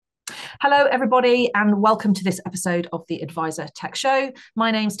Hello, everybody, and welcome to this episode of the AdviserTech Show. My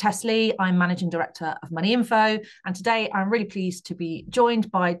name's Tessa Lee. I'm Managing Director of moneyinfo, and today I'm really pleased to be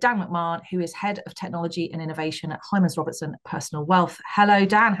joined by Dan McMahon, who is Head of Technology and Innovation at Hyman Robertson Personal Wealth. Hello,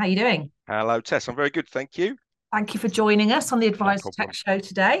 Dan. How are you doing? Hello, Tess. I'm very good, thank you. Thank you for joining us on the No AdviserTech problem. Show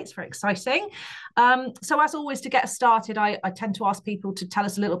today. It's very exciting. So as always, to get us started, I tend to ask people to tell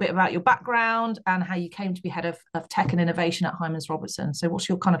us a little bit about your background and how you came to be head of tech and innovation at Hyman Robertson. So what's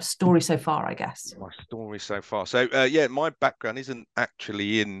your kind of story so far, I guess? My story so far. So, my background isn't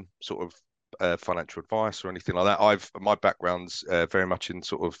actually in sort of financial advice or anything like that. My background's very much in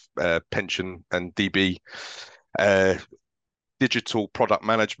sort of pension and DB, uh, digital product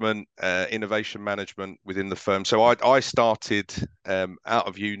management, innovation management within the firm. So I started out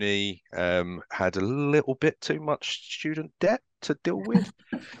of uni, had a little bit too much student debt to deal with.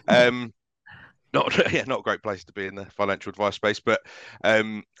 Um, not yeah, not a great place to be in the financial advice space, but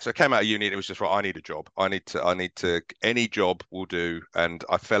so I came out of uni and it was just right. I need a job. I need to any job will do. And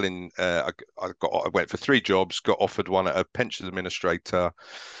I fell in. I went for three jobs. Got offered one at a pensions administrator,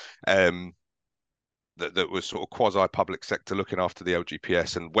 um, that was sort of quasi public sector, looking after the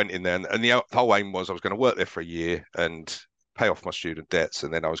LGPS, and went in there. And the whole aim was I was going to work there for a year and pay off my student debts,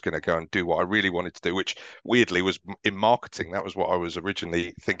 and then I was going to go and do what I really wanted to do, which weirdly was in marketing. That was what I was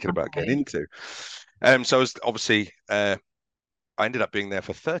originally thinking about getting Okay. into. So I was obviously I ended up being there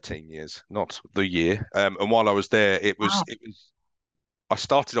for 13 years, not the year. And while I was there, it was Wow. it was I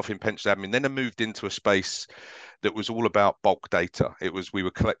started off in pension admin, then I moved into a space that was all about bulk data. It was we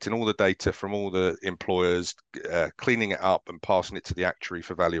were collecting all the data from all the employers, cleaning it up and passing it to the actuary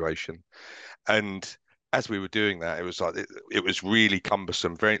for valuation. And as we were doing that, it was like it was really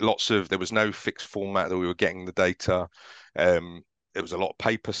cumbersome. There was no fixed format that we were getting the data. There was a lot of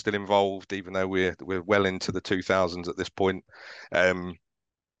paper still involved, even though we're well into the 2000s at this point. Um,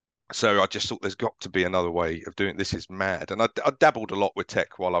 so I just thought there's got to be another way of doing it. This is mad. And I dabbled a lot with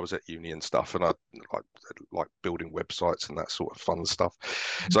tech while I was at uni and stuff, and I like building websites and that sort of fun stuff.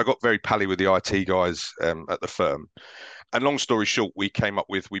 So I got very pally with the IT guys at the firm. And long story short, we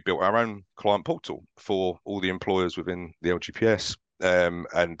built our own client portal for all the employers within the LGPS,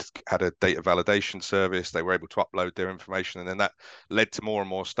 and had a data validation service. They were able to upload their information, and then that led to more and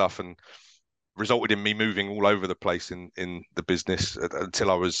more stuff, and resulted in me moving all over the place in the business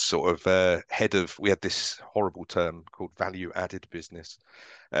until I was sort of head of. We had this horrible term called value added business,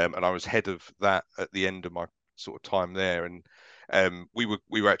 and I was head of that at the end of my sort of time there. And we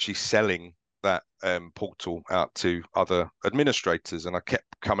were actually selling that portal out to other administrators, and I kept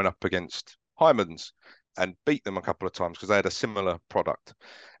coming up against Hyman's and beat them a couple of times because they had a similar product.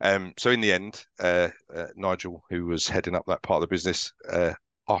 So in the end, Nigel, who was heading up that part of the business,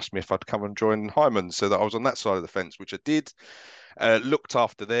 asked me if I'd come and join Hyman, so that I was on that side of the fence, which I did. Looked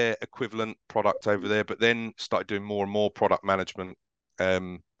after their equivalent product over there, but then started doing more and more product management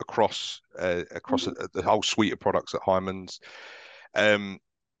across the whole suite of products at Hyman's. Um,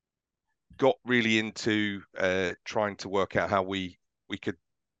 got really into trying to work out how we could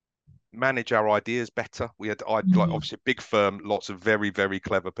manage our ideas better. I'd like Mm. obviously a big firm, lots of very, very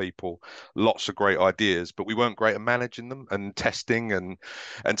clever people, lots of great ideas, but we weren't great at managing them and testing and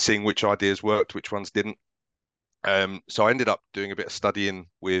seeing which ideas worked, which ones didn't. So I ended up doing a bit of studying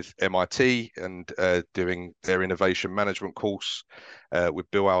with MIT and doing their innovation management course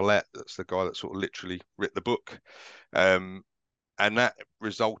with Bill Owlett. That's the guy that sort of literally writ the book. Um, and that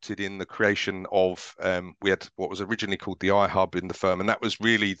resulted in the creation of we had what was originally called the iHub in the firm, and that was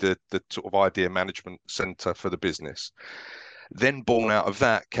really the sort of idea management center for the business. Then born out of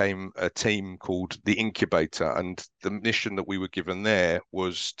that came a team called the Incubator, and the mission that we were given there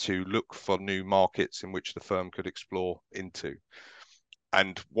was to look for new markets in which the firm could explore into.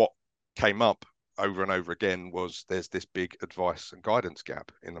 And what came up over and over again was there's this big advice and guidance gap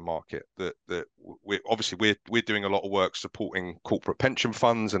in the market that we're doing a lot of work supporting corporate pension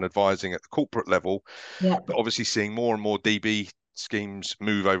funds and advising at the corporate level, Yeah. but obviously seeing more and more DB schemes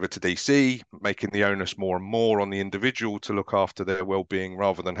move over to DC, making the onus more and more on the individual to look after their well-being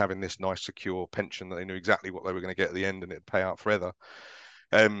rather than having this nice secure pension that they knew exactly what they were going to get at the end and it'd pay out forever.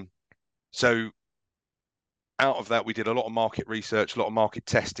 So out of that, we did a lot of market research, a lot of market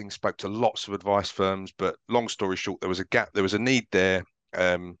testing, spoke to lots of advice firms. But long story short, there was a gap, there was a need there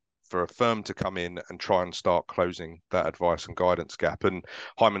for a firm to come in and try and start closing that advice and guidance gap. And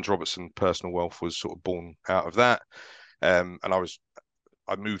Hyman Robertson Personal Wealth was sort of born out of that. And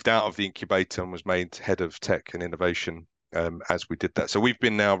I moved out of the incubator and was made head of tech and innovation as we did that. So we've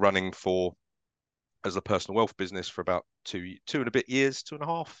been now running as a personal wealth business for about two and a bit years,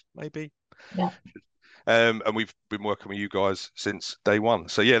 2.5 maybe. Yeah. And we've been working with you guys since day one.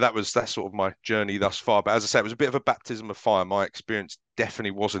 So yeah, that's sort of my journey thus far. But as I said, it was a bit of a baptism of fire. My experience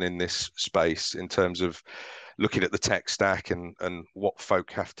definitely wasn't in this space in terms of looking at the tech stack and what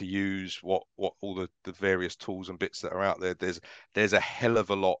folk have to use, what all the various tools and bits that are out there. There's a hell of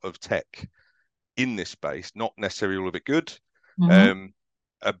a lot of tech in this space, not necessarily all of it good. Um,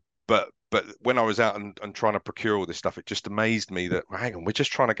 but when I was out and trying to procure all this stuff, it just amazed me that, hang on, we're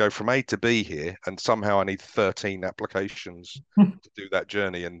just trying to go from A to B here, and somehow I need 13 applications to do that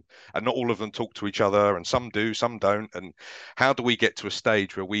journey, and not all of them talk to each other, and some do, some don't. And how do we get to a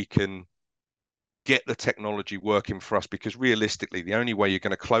stage where we can get the technology working for us? Because realistically, the only way you're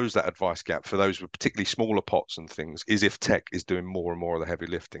going to close that advice gap for those with particularly smaller pots and things is if tech is doing more and more of the heavy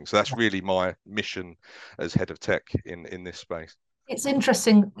lifting. So that's really my mission as head of tech in this space. It's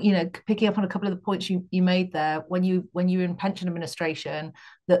interesting, picking up on a couple of the points you made there. When you were in pension administration,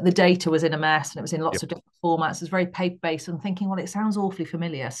 that the data was in a mess and it was in lots of different formats. It's very paper-based. And thinking, well, it sounds awfully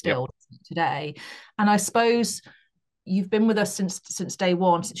familiar still today. And I suppose you've been with us since day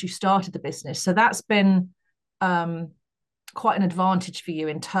one, since you started the business. So that's been quite an advantage for you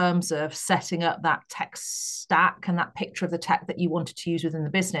in terms of setting up that tech stack and that picture of the tech that you wanted to use within the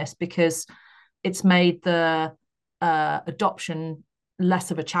business, because it's made the adoption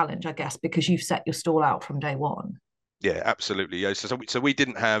less of a challenge, I guess, because you've set your stall out from day one. Yeah, absolutely. Yeah. So we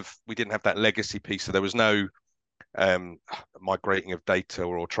didn't have that legacy piece. So there was no migrating of data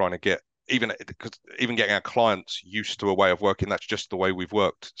or trying to get even getting our clients used to a way of working. That's just the way we've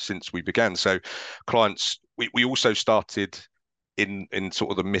worked since we began. So clients, we also started in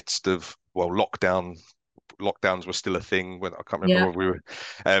sort of the midst of, well, lockdowns were still a thing when I can't remember where we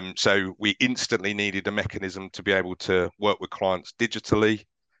were. So we instantly needed a mechanism to be able to work with clients digitally.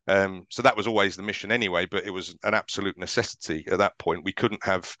 So that was always the mission anyway, but it was an absolute necessity at that point. We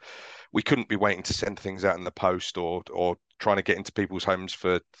couldn't be waiting to send things out in the post or trying to get into people's homes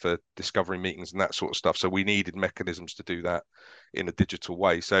for discovery meetings and that sort of stuff. So we needed mechanisms to do that in a digital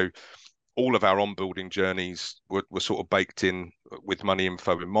way. So all of our onboarding journeys were sort of baked in with Money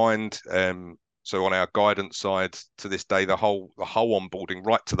Info in mind. So on our guidance side, to this day, the whole onboarding,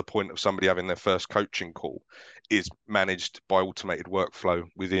 right to the point of somebody having their first coaching call, is managed by automated workflow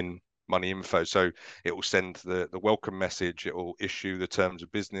within Money Info. So it will send the welcome message, it will issue the terms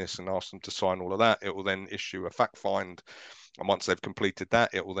of business and ask them to sign all of that. It will then issue a fact find. And once they've completed that,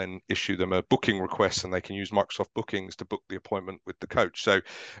 it will then issue them a booking request, and they can use Microsoft Bookings to book the appointment with the coach. So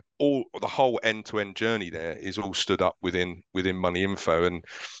the whole end-to-end journey there is all stood up within Money Info. And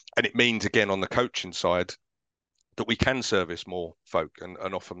it means, again, on the coaching side, that we can service more folk and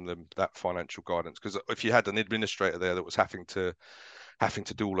offer them that financial guidance. Because if you had an administrator there that was having to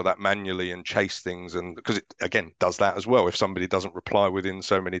do all of that manually and chase things, and because it again does that as well, if somebody doesn't reply within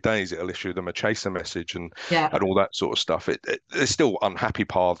so many days, it'll issue them a chaser message and all that sort of stuff. There's still unhappy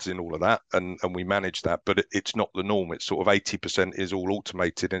paths in all of that, and we manage that, but it's not the norm. It's sort of 80% is all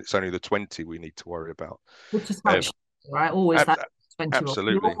automated, and it's only the 20 we need to worry about, which is how right? Always that 20.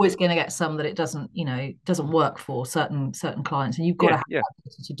 Absolutely. You're always going to get some that it doesn't work for certain clients, and you've got to have the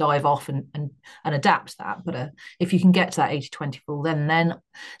ability to dive off and adapt that. But if you can get to that 80-20 rule, then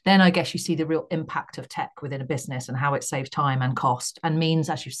I guess you see the real impact of tech within a business and how it saves time and cost, and means,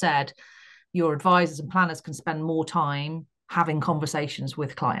 as you said, your advisors and planners can spend more time having conversations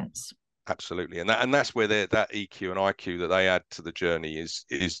with clients. Absolutely, and that's where that EQ and IQ that they add to the journey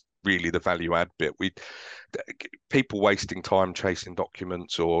is really the value add bit. People wasting time chasing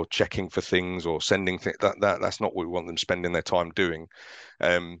documents or checking for things or sending things, that's not what we want them spending their time doing.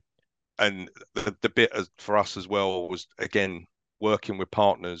 And the bit for us as well was, again, working with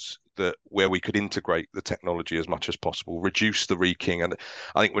partners where we could integrate the technology as much as possible, reduce the rekeying. And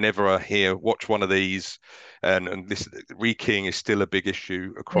I think whenever I watch one of these, and this rekeying is still a big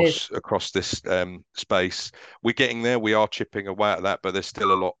issue across this space. We're getting there. We are chipping away at that, but there's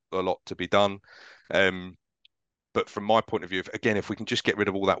still a lot to be done. But from my point of view, if we can just get rid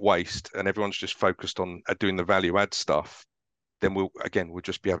of all that waste and everyone's just focused on doing the value add stuff, then we'll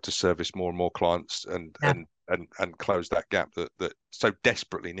just be able to service more and more clients and close that gap that so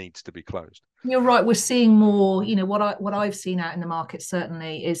desperately needs to be closed. You're right. We're seeing more, what I've seen out in the market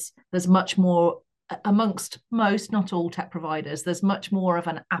certainly is there's much more amongst most, not all tech providers, there's much more of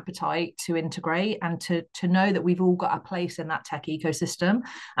an appetite to integrate and to know that we've all got a place in that tech ecosystem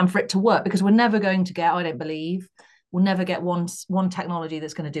and for it to work, because we're never going to get, I don't believe, we'll never get one technology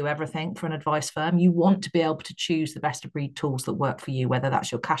that's going to do everything for an advice firm. You want to be able to choose the best of breed tools that work for you, whether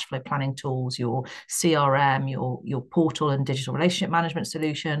that's your cash flow planning tools, your CRM, your portal and digital relationship management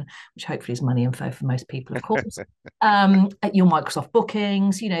solution, which hopefully is money info for most people, of course. Your Microsoft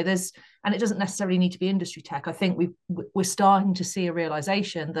bookings, and it doesn't necessarily need to be industry tech. I think we're starting to see a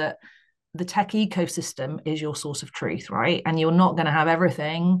realization that the tech ecosystem is your source of truth, right? And you're not going to have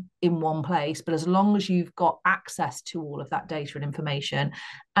everything in one place, but as long as you've got access to all of that data and information,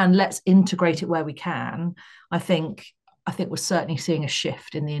 and let's integrate it where we can, I think we're certainly seeing a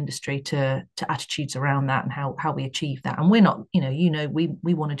shift in the industry to attitudes around that and how we achieve that. And we're not,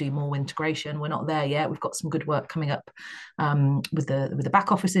 we want to do more integration. We're not there yet. We've got some good work coming up with the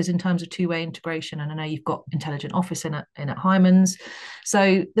back offices in terms of two-way integration. And I know you've got Intelligent Office in at Hyman's.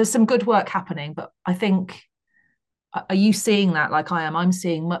 So there's some good work happening, but I think, are you seeing that like I am? I'm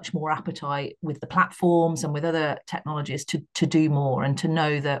seeing much more appetite with the platforms and with other technologies to do more and to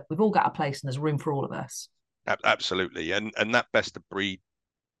know that we've all got a place and there's room for all of us. Absolutely, and that best of breed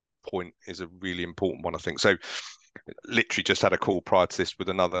point is a really important one, I think. So literally just had a call prior to this with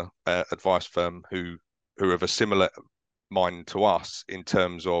another advice firm who are of a similar mind to us in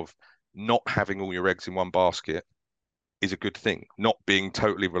terms of not having all your eggs in one basket is a good thing, not being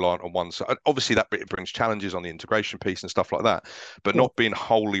totally reliant on one side. Obviously that brings challenges on the integration piece and stuff like that, but not being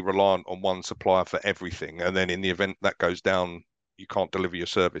wholly reliant on one supplier for everything, and then in the event that goes down you can't deliver your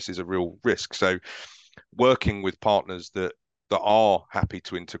service, is a real risk. So working with partners that are happy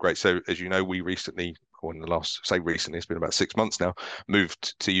to integrate. So as you know, we recently, or in the last, say recently, it's been about 6 months now,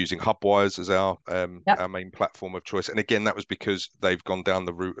 moved to using Hubwise as our main platform of choice. And again, that was because they've gone down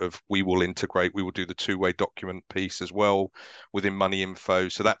the route of we will integrate, we will do the two-way document piece as well within Money Info.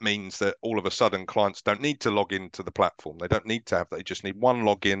 So that means that all of a sudden clients don't need to log into the platform. They don't need to have, they just need one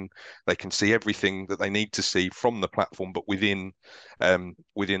login. They can see everything that they need to see from the platform, but within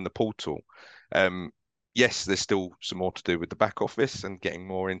the portal. Yes, there's still some more to do with the back office and getting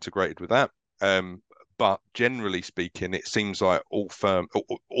more integrated with that. But generally speaking, it seems like all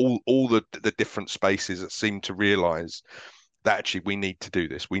the different spaces that seem to realize that actually we need to do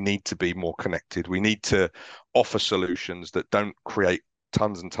this. We need to be more connected. We need to offer solutions that don't create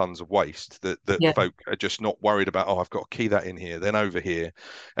tons and tons of waste, that folk are just not worried about, I've got to key that in here, then over here,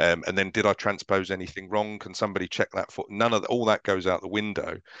 and then did I transpose anything wrong? Can somebody check that? For none of all that goes out the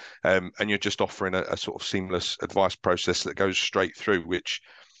window, and you're just offering a sort of seamless advice process that goes straight through, which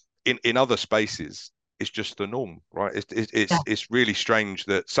in other spaces is just the norm, right? It's really strange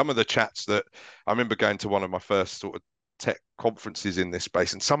that some of the chats that I remember going to one of my first sort of tech conferences in this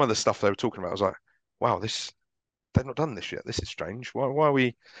space, and some of the stuff they were talking about, I was like, wow, they've not done this yet. This is strange. Why are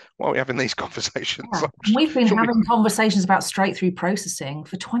we having these conversations? Yeah. We've been having conversations about straight through processing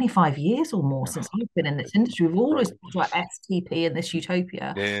for 25 years or more since I've been in this industry. We've always talked about STP and this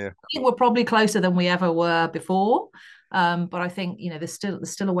utopia. Yeah. I think we're probably closer than we ever were before. But I think there's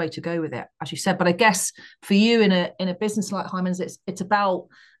still a way to go with it, as you said. But I guess for you in a business like Hyman's, it's about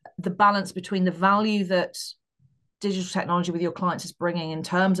the balance between the value that digital technology with your clients is bringing in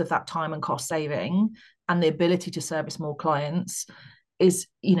terms of that time and cost saving and the ability to service more clients is,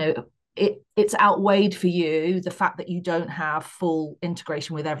 it's outweighed for you the fact that you don't have full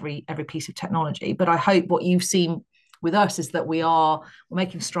integration with every piece of technology. But I hope what you've seen with us is that we're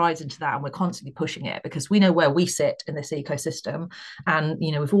making strides into that, and we're constantly pushing it because we know where we sit in this ecosystem, and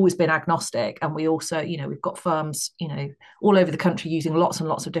we've always been agnostic, and we also we've got firms all over the country using lots and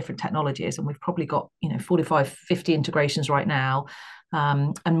lots of different technologies, and we've probably got 45-50 integrations right now,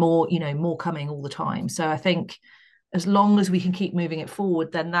 and more coming all the time. So I think as long as we can keep moving it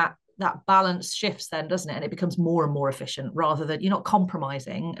forward, then that balance shifts then, doesn't it? And it becomes more and more efficient rather than you're not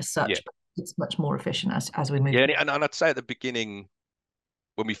compromising as such. But it's much more efficient as we move. Yeah, and I'd say at the beginning,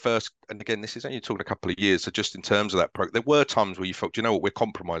 when we first, and again, this is only talking a couple of years, so just in terms of that program, there were times where you felt, you know what, we're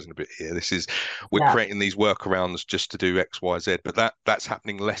compromising a bit here. We're creating these workarounds just to do X, Y, Z, but that's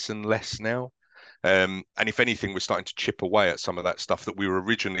happening less and less now. And if anything, we're starting to chip away at some of that stuff that we were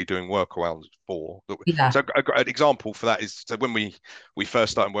originally doing workarounds for. So an example for that is, so when we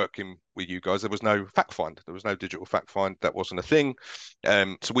first started working with you guys, there was no fact find. There was no digital fact find. That wasn't a thing.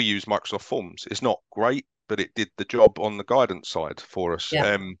 So we use Microsoft Forms. It's not great, but it did the job on the guidance side for us.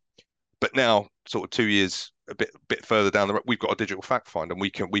 But now, sort of 2 years, a bit further down the road, we've got a digital fact find, and we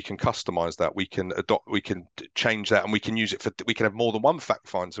can customize that. We can change that, and we can use it we can have more than one fact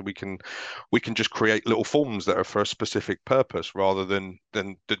find. So we can just create little forms that are for a specific purpose rather than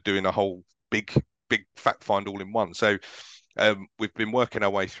doing a whole big fact find all in one. So We've been working our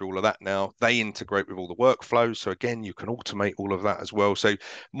way through all of that now. They integrate with all the workflows. So again, you can automate all of that as well. So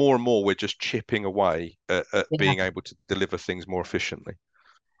more and more, we're just chipping away at Yeah. being able to deliver things more efficiently.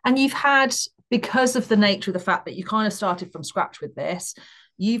 And you've had, because of the nature of the fact that you kind of started from scratch with this,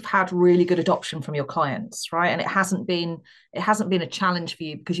 you've had really good adoption from your clients, right? And it hasn't been a challenge for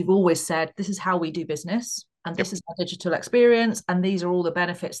you because you've always said, this is how we do business. And Yep. this is our digital experience. And these are all the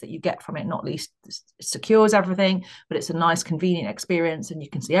benefits that you get from it. Not least, it secures everything, but it's a nice, convenient experience. And you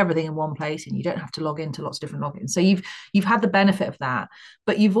can see everything in one place and you don't have to log into lots of different logins. So you've had the benefit of that.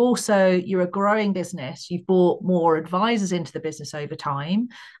 But you're a growing business. You've brought more advisors into the business over time.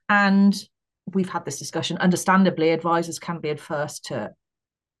 And we've had this discussion. Understandably, advisors can be adverse to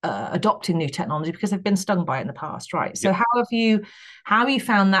adopting new technology because they've been stung by it in the past, right? So Yep. how have you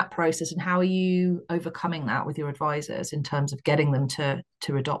found that process, and how are you overcoming that with your advisors in terms of getting them to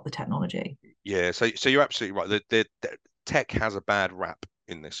adopt the technology? Yeah. So you're absolutely right. The tech has a bad rap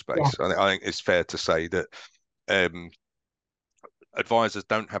in this Yeah, space. I think it's fair to say that um, advisors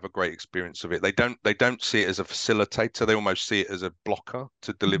don't have a great experience of it. They don't see it as a facilitator. They almost see it as a blocker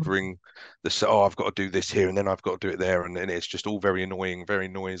to delivering the, oh, I've got to do this here and then I've got to do it there, and then it's just all very annoying, very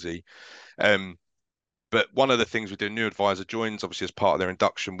noisy. Um, But one of the things we do, new advisor joins, obviously as part of their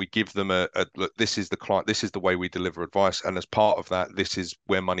induction, we give them a look, this is the client, this is the way we deliver advice. And as part of that, this is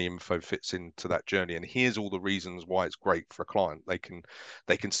where Money Info fits into that journey. And here's all the reasons why it's great for a client. They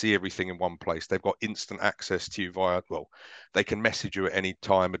can see everything in one place. They've got instant access to you via, well, they can message you at any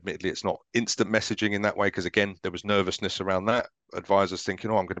time. Admittedly, it's not instant messaging in that way, because again, there was nervousness around that. Advisors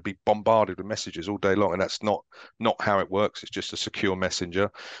thinking, oh, I'm going to be bombarded with messages all day long. And that's not how it works. It's just a secure messenger.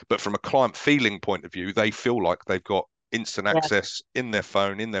 But from a client feeling point of view, they feel like they've got instant yeah, access in their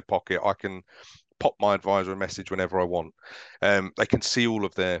phone, in their pocket. I can pop my advisor a message whenever I want. They can see all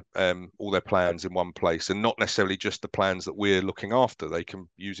their plans in one place, and not necessarily just the plans that we're looking after. They can,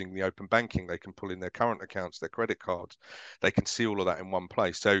 using the open banking, they can pull in their current accounts, their credit cards. They can see all of that in one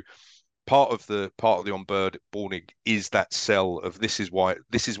place. So part of the onboarding is that sell of, this is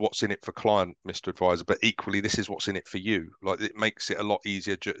what's in it for client, Mr. Advisor, but equally this is what's in it for you. Like, it makes it a lot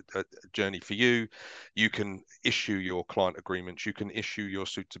easier journey for you. You can issue your client agreements, you can issue your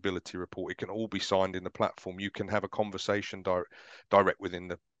suitability report. It can all be signed in the platform. You can have a conversation direct within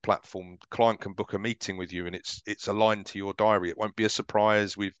the platform. The client can book a meeting with you, and it's aligned to your diary. It won't be a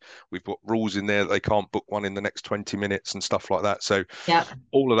surprise. We've got rules in there that they can't book one in the next 20 minutes and stuff like that. So yeah,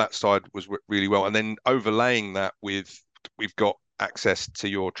 all of that side was really well. And then overlaying that with, we've got access to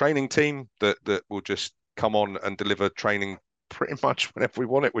your training team that will just come on and deliver training pretty much whenever we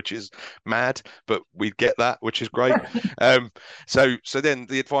want it, which is mad, but we get that, which is great. So then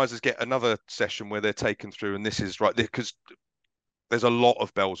the advisors get another session where they're taken through, and this is right, because there's a lot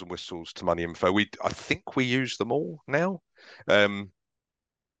of bells and whistles to Money Info. I think we use them all now.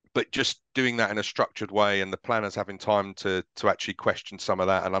 But just doing that in a structured way, and the planners having time to actually question some of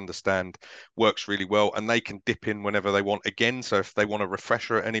that and understand, works really well. And they can dip in whenever they want again. So if they want a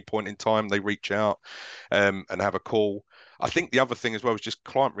refresher at any point in time, they reach out and have a call. I think the other thing as well is just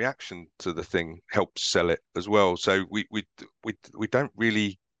client reaction to the thing helps sell it as well. So we don't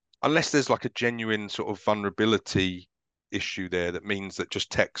really, unless there's like a genuine sort of vulnerability issue there that means that just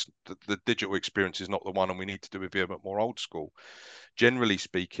text, the digital experience is not the one, and we need to do a bit more old school. Generally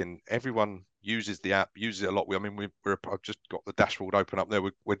speaking, everyone uses the app, uses it a lot. I've just got the dashboard open up there.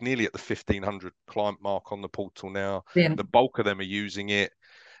 We're nearly at the 1,500 client mark on the portal now. brilliant. The bulk of them are using it.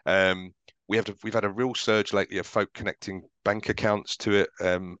 We've had a real surge lately of folk connecting bank accounts to it,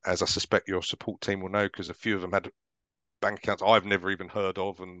 as I suspect your support team will know, because a few of them had bank accounts I've never even heard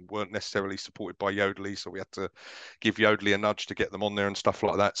of and weren't necessarily supported by Yodlee, so we had to give Yodlee a nudge to get them on there and stuff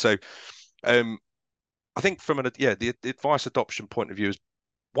like that. So I think from the advice adoption point of view is,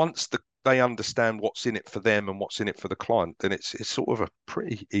 once they understand what's in it for them and what's in it for the client, then it's sort of a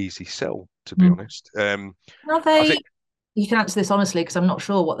pretty easy sell, to be honest. Are I they? think, You can answer this honestly because I'm not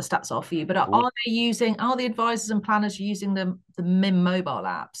sure what the stats are for you. But oh, are the advisors and planners using the MIM mobile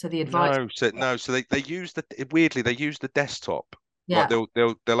app? So the advice. so they use weirdly they use the desktop. Like Yeah.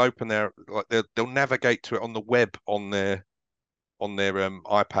 they'll open their, like they'll navigate to it on the web on their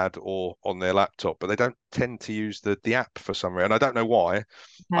iPad or on their laptop, but they don't tend to use the app for some reason. And I don't know why.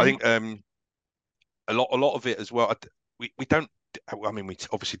 I Okay. think a lot of it as well. We don't. I mean, we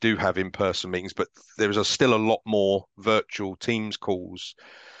obviously do have in-person meetings, but there is still a lot more virtual Teams calls.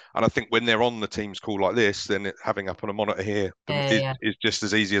 And I think when they're on the Teams call like this, then having up on a monitor here Yeah. is just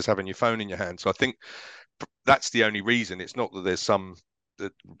as easy as having your phone in your hand. So I think that's the only reason. It's not that there's some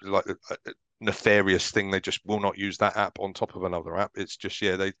that, like nefarious thing. They just will not use that app on top of another app. It's just,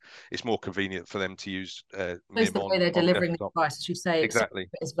 it's more convenient for them to use It's MIM the way they're on delivering the desktop. advice, as you say. Exactly.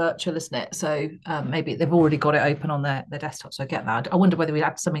 It's virtual, isn't it? So maybe they've already got it open on their desktop. So I get that. I wonder whether we'd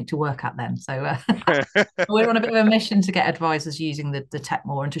have something to work at then. So we're on a bit of a mission to get advisors using the tech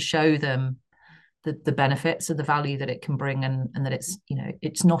more and to show them the benefits and the value that it can bring, and that it's,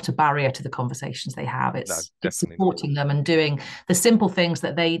 it's not a barrier to the conversations they have. No, It's definitely not. supporting them and doing the simple things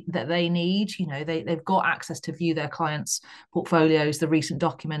that they need. They've got access to view their clients' portfolios, the recent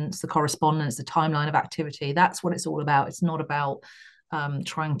documents, the correspondence, the timeline of activity. That's what it's all about. It's not about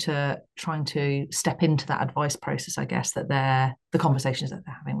trying to step into that advice process, I guess, that the conversations that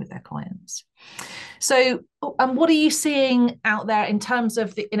they're having with their clients. So, what are you seeing out there in terms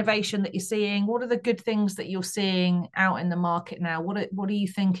of the innovation that you're seeing? What are the good things that you're seeing out in the market now? What do you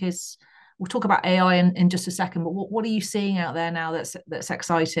think is? We'll talk about AI in just a second, but what are you seeing out there now that's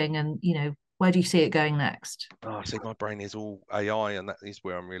exciting, and where do you see it going next? Oh, see, my brain is all AI, and that is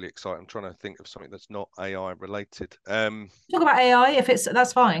where I'm really excited. I'm trying to think of something that's not AI related. Talk about AI if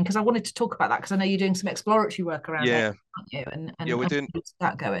that's fine, because I wanted to talk about that because I know you're doing some exploratory work around AI, aren't you? And we're doing how's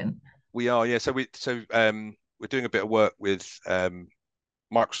that going? We are, yeah. So we're doing a bit of work with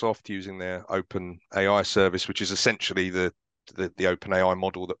Microsoft using their Open AI service, which is essentially the Open AI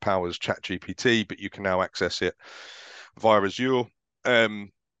model that powers ChatGPT, but you can now access it via Azure.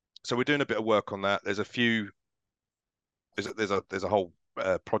 So we're doing a bit of work on that. There's a whole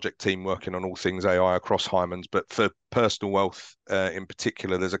project team working on all things AI across Hyman's, but for personal wealth in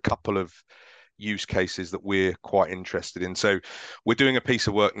particular, there's a couple of use cases that we're quite interested in. So we're doing a piece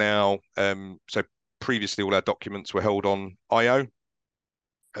of work now. So previously all our documents were held on IO.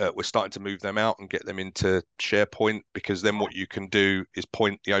 We're starting to move them out and get them into SharePoint, because then what you can do is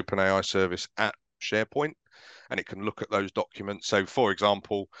point the OpenAI service at SharePoint and it can look at those documents. So for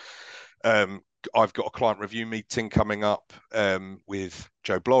example, I've got a client review meeting coming up with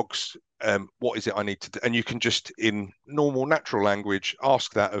Joe Bloggs. What is it I need to do? And you can just, in normal natural language,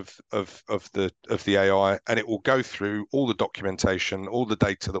 ask that of the AI, and it will go through all the documentation, all the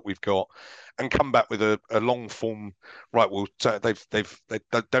data that we've got, and come back with a long form. Right, well, so they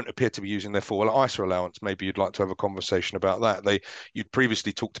don't appear to be using their full ISA allowance. Maybe you'd like to have a conversation about that. You'd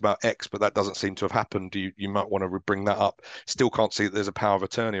previously talked about X, but that doesn't seem to have happened. You might want to bring that up. Still can't see that there's a power of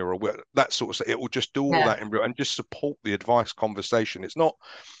attorney or that sort of stuff. It will just do all of that in real and just support the advice conversation. It's not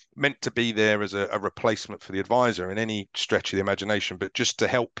meant to be there as a replacement for the advisor in any stretch of the imagination, but just to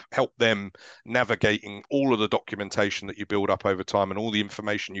help them navigating all of the documentation that you build up over time and all the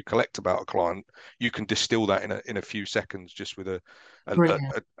information you collect about a client. You can distill that in a few seconds, just with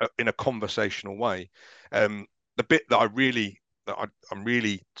in a conversational way. The bit that I'm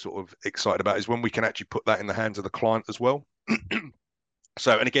really sort of excited about is when we can actually put that in the hands of the client as well.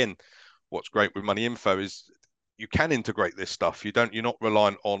 So, and again, what's great with Money Info is you can integrate this stuff. You're not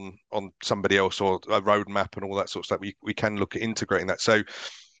reliant on somebody else or a roadmap and all that sort of stuff. We can look at integrating that. So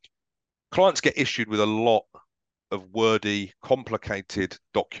clients get issued with a lot of wordy, complicated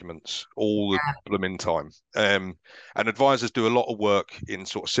documents all the blooming time. And advisors do a lot of work in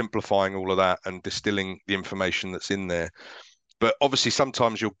sort of simplifying all of that and distilling the information that's in there. But obviously,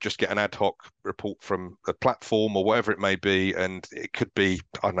 sometimes you'll just get an ad hoc report from a platform or whatever it may be, and it could be,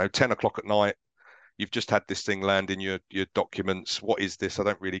 I don't know, 10 o'clock at night. You've just had this thing land in your documents. What is this? I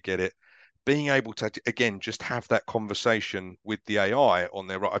don't really get it. Being able to, again, just have that conversation with the AI on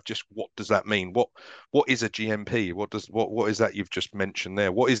there, right? What does that mean? What is a GMP? What is that you've just mentioned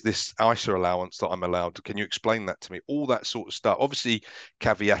there? What is this ISA allowance that I'm allowed? Can you explain that to me? All that sort of stuff. Obviously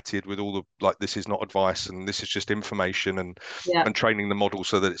caveated with all the, like, this is not advice and this is just information, and training the model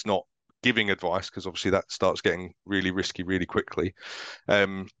so that it's not giving advice, because obviously that starts getting really risky really quickly.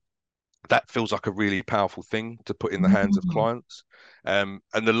 That feels like a really powerful thing to put in the hands of clients. And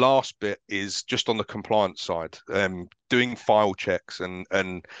the last bit is just on the compliance side, doing file checks, and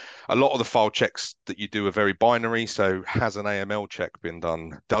a lot of the file checks that you do are very binary. So has an AML check been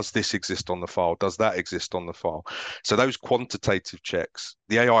done? Does this exist on the file? Does that exist on the file? So those quantitative checks,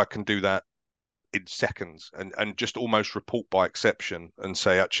 the AI can do that in seconds and just almost report by exception and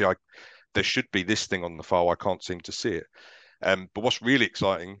say, actually, there should be this thing on the file. I can't seem to see it. But what's really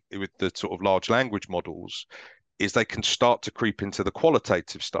exciting with the sort of large language models is they can start to creep into the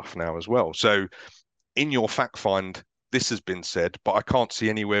qualitative stuff now as well. So in your fact find, this has been said, but I can't see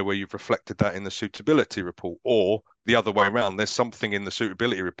anywhere where you've reflected that in the suitability report, or the other way around. There's something in the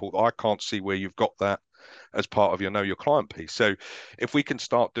suitability report that I can't see where you've got that as part of your know your client piece. So if we can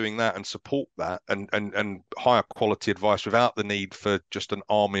start doing that and support that and higher quality advice without the need for just an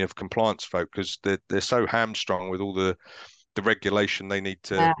army of compliance folk, because they're so hamstrung with all the the regulation they need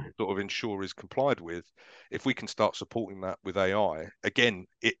to Yeah. sort of ensure is complied with. If we can start supporting that with AI, again,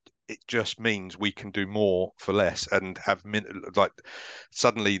 it just means we can do more for less and have like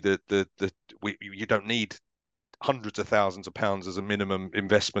suddenly you don't need hundreds of thousands of pounds as a minimum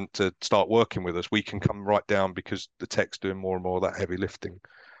investment to start working with us. We can come right down because the tech's doing more and more of that heavy lifting.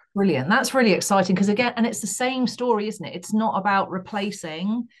 Brilliant. That's really exciting because again, and it's the same story, isn't it? It's not about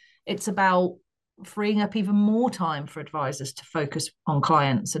replacing, it's about freeing up even more time for advisors to focus on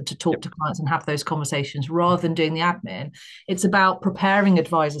clients and to talk to clients and have those conversations rather than doing the admin. It's about preparing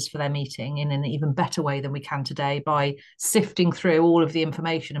advisors for their meeting in an even better way than we can today by sifting through all of the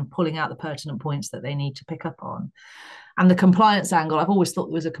information and pulling out the pertinent points that they need to pick up on. And the compliance angle, I've always thought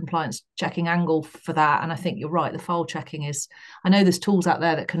there was a compliance checking angle for that. And I think you're right. The file checking is, I know there's tools out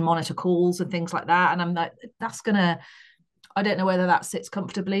there that can monitor calls and things like that. And I'm like, I don't know whether that sits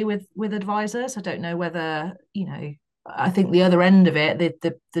comfortably with advisors. I don't know whether, I think the other end of it,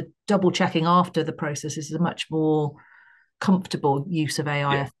 the double checking after the process is a much more comfortable use of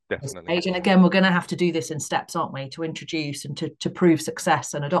AI. Yeah, definitely. And again, we're going to have to do this in steps, aren't we, to introduce and to prove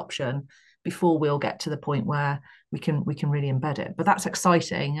success and adoption before we'll get to the point where we can really embed it. But that's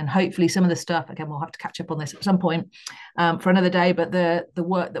exciting, and hopefully some of the stuff, again, we'll have to catch up on this at some point for another day, but the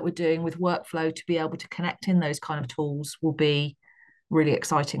work that we're doing with workflow to be able to connect in those kind of tools will be really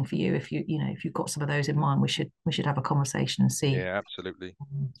exciting for you. If you've got some of those in mind, we should have a conversation and see absolutely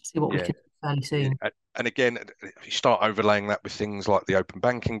what we can do fairly soon. And again, if you start overlaying that with things like the open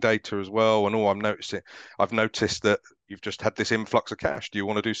banking data as well, and I've noticed that you've just had this influx of cash. Do you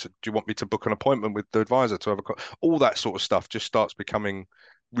want me to book an appointment with the advisor to have all that sort of stuff just starts becoming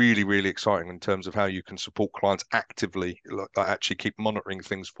really, really exciting in terms of how you can support clients actively, like actually keep monitoring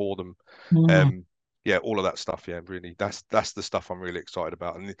things for them. All of that stuff. Yeah, really, that's the stuff I'm really excited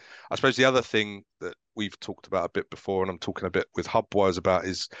about. And I suppose the other thing that we've talked about a bit before, and I'm talking a bit with Hubwise about,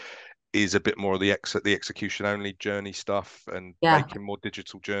 is a bit more of the execution only journey stuff, and making more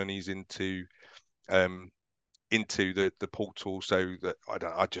digital journeys into the portal, so that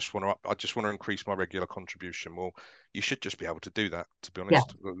I just want to increase my regular contribution. Well, you should just be able to do that, to be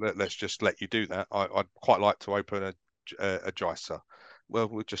honest. Let's just let you do that. I'd quite like to open a JISA. Well,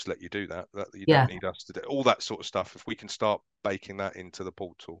 we'll just let you do that. You don't need us to do all that sort of stuff. If we can start baking that into the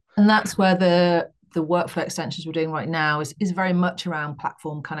portal. And that's where the workflow extensions we're doing right now is very much around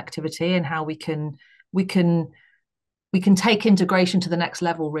platform connectivity and how we can take integration to the next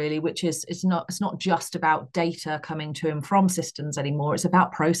level, really, which is it's not just about data coming to and from systems anymore. It's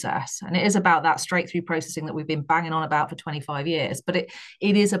about process, and it is about that straight through processing that we've been banging on about for 25 years. But it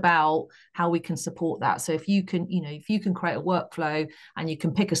is about how we can support that. So if you can create a workflow and you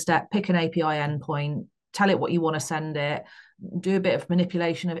can pick a step, pick an API endpoint, tell it what you want to send it, do a bit of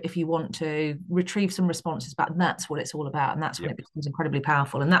manipulation if you want to, retrieve some responses back. And that's what it's all about. And that's when it becomes incredibly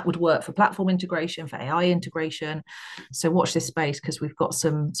powerful. And that would work for platform integration, for AI integration. So watch this space, because we've got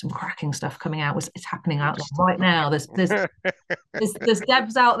some cracking stuff coming out. It's happening out there right now. There's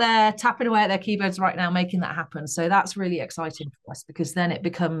devs out there tapping away at their keyboards right now, making that happen. So that's really exciting for us, because then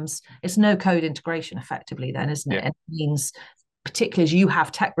it's no code integration effectively then, isn't it? And it means, particularly as you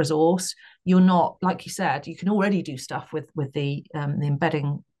have tech resource, you're not, like you said, you can already do stuff with the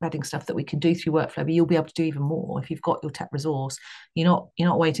embedding stuff that we can do through workflow, but you'll be able to do even more if you've got your tech resource. You're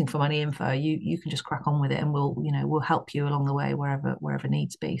not waiting for money info. You can just crack on with it, and we'll help you along the way wherever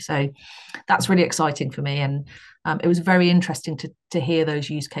needs be. So that's really exciting for me, and it was very interesting to hear those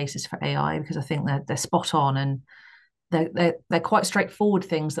use cases for AI, because I think they're spot on, and they're quite straightforward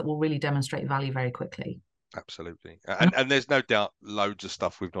things that will really demonstrate value very quickly. Absolutely. And there's no doubt loads of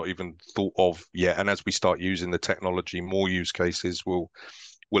stuff we've not even thought of yet. And as we start using the technology, more use cases will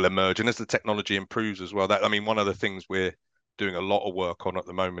emerge. And as the technology improves as well, one of the things we're doing a lot of work on at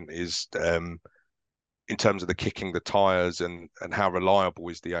the moment is in terms of the kicking the tires and how reliable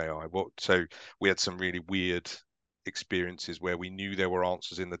is the AI. So we had some really weird experiences where we knew there were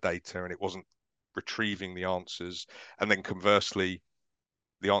answers in the data and it wasn't retrieving the answers. And then conversely,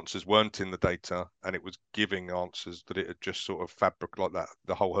 the answers weren't in the data and it was giving answers that it had just sort of like that,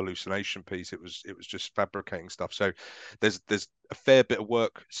 the whole hallucination piece, it was just fabricating stuff. So there's a fair bit of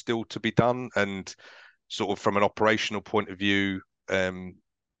work still to be done, and sort of from an operational point of view,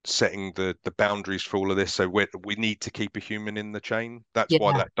 setting the boundaries for all of this. So we need to keep a human in the chain. That's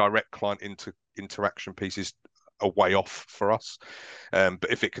why that direct client interaction piece is a way off for us. But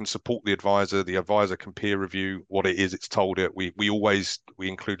if it can support the advisor can peer review what it is it's told it. We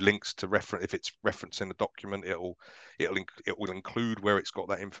include links to reference. If it's referencing a document, it will include where it's got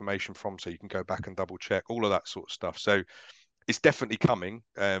that information from, so you can go back and double check all of that sort of stuff. So it's definitely coming.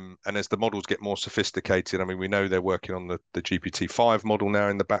 And as the models get more sophisticated, I mean, we know they're working on the GPT-5 model now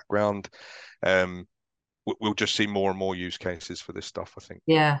in the background. We'll just see more and more use cases for this stuff, I think.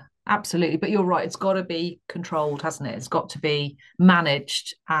 Yeah, absolutely. But you're right, it's got to be controlled, hasn't it? It's got to be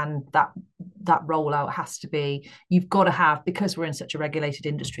managed, and that rollout has to be, you've got to have, because we're in such a regulated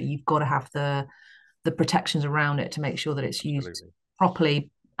industry, you've got to have the protections around it to make sure that it's used properly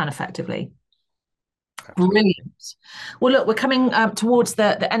and effectively. Absolutely. Brilliant. Well, look, we're coming towards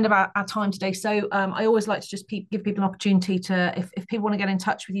the end of our time today. So I always like to just give people an opportunity to, if people want to get in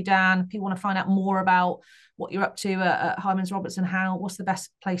touch with you, Dan, if people want to find out more about what you're up to at Hyman Robertson, what's the best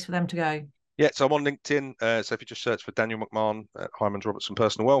place for them to go? Yeah, so I'm on LinkedIn. So if you just search for Daniel McMahon at Hyman Robertson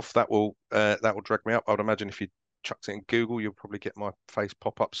Personal Wealth, that will drag me up. I would imagine if you chucked it in Google, you'll probably get my face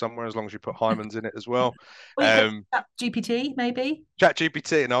pop up somewhere, as long as you put Hyman's in it as well. GPT maybe.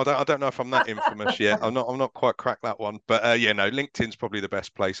 ChatGPT. No, I don't know if I'm that infamous yet. I'm not quite cracked that one. But yeah, no, LinkedIn's probably the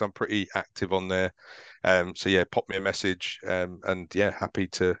best place. I'm pretty active on there. So yeah, pop me a message. And yeah, happy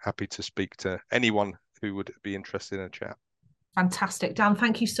to speak to anyone who would be interested in a chat. Fantastic. Dan,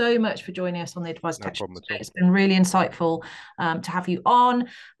 thank you so much for joining us on the AdviserTech Show. It's been really insightful to have you on.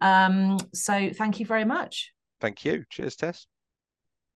 So thank you very much. Thank you. Cheers, Tess.